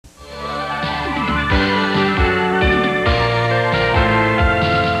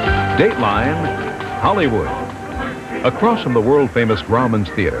Dateline Hollywood. Across from the world-famous Grauman's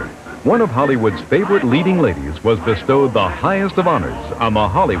Theater, one of Hollywood's favorite leading ladies was bestowed the highest of honors on the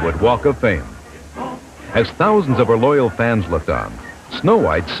Hollywood Walk of Fame. As thousands of her loyal fans looked on, Snow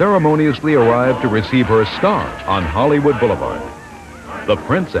White ceremoniously arrived to receive her star on Hollywood Boulevard. The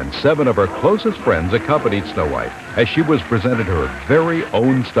prince and 7 of her closest friends accompanied Snow White as she was presented her very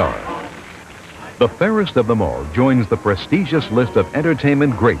own star. The fairest of them all joins the prestigious list of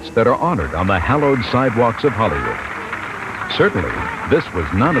entertainment greats that are honored on the hallowed sidewalks of Hollywood. Certainly, this was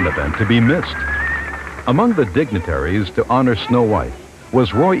not an event to be missed. Among the dignitaries to honor Snow White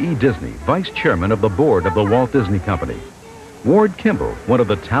was Roy E. Disney, vice chairman of the board of the Walt Disney Company. Ward Kimball, one of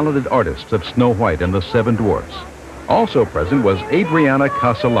the talented artists of Snow White and the 7 Dwarfs. Also present was Adriana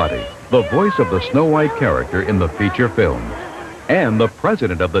Casalati, the voice of the Snow White character in the feature film. And the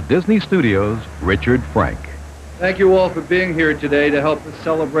president of the Disney Studios, Richard Frank. Thank you all for being here today to help us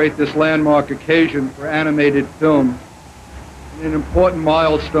celebrate this landmark occasion for animated film, an important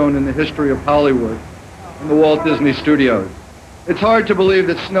milestone in the history of Hollywood and the Walt Disney Studios. It's hard to believe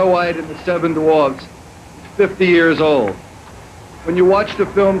that Snow White and the 7 Dwarfs is 50 years old. When you watch the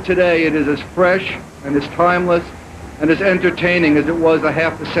film today, it is as fresh and as timeless and as entertaining as it was a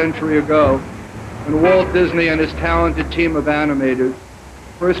half a century ago when Walt Disney and his talented team of animators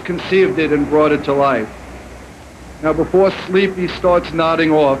first conceived it and brought it to life. Now, before Sleepy starts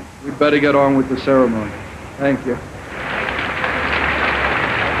nodding off, we'd better get on with the ceremony. Thank you.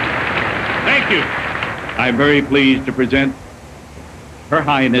 Thank you. I'm very pleased to present Her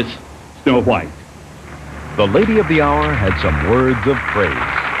Highness Snow White. The lady of the hour had some words of praise.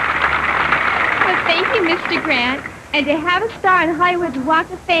 Well, thank you, Mr. Grant. And to have a star on Hollywood's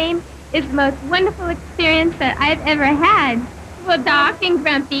Walk of Fame is the most wonderful experience that I've ever had. Well, dark and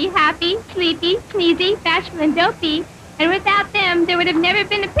grumpy, happy, sleepy, sneezy, bashful, and dopey. And without them, there would have never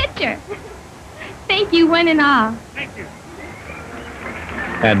been a picture. Thank you, one and all. Thank you.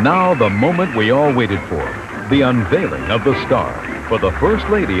 And now the moment we all waited for, the unveiling of the star for the First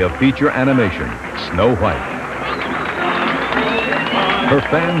Lady of feature animation, Snow White. Her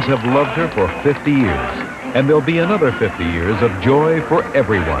fans have loved her for 50 years, and there'll be another 50 years of joy for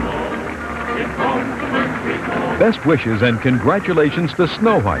everyone. Best wishes and congratulations to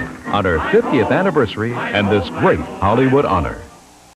Snow White on her 50th anniversary and this great Hollywood honor.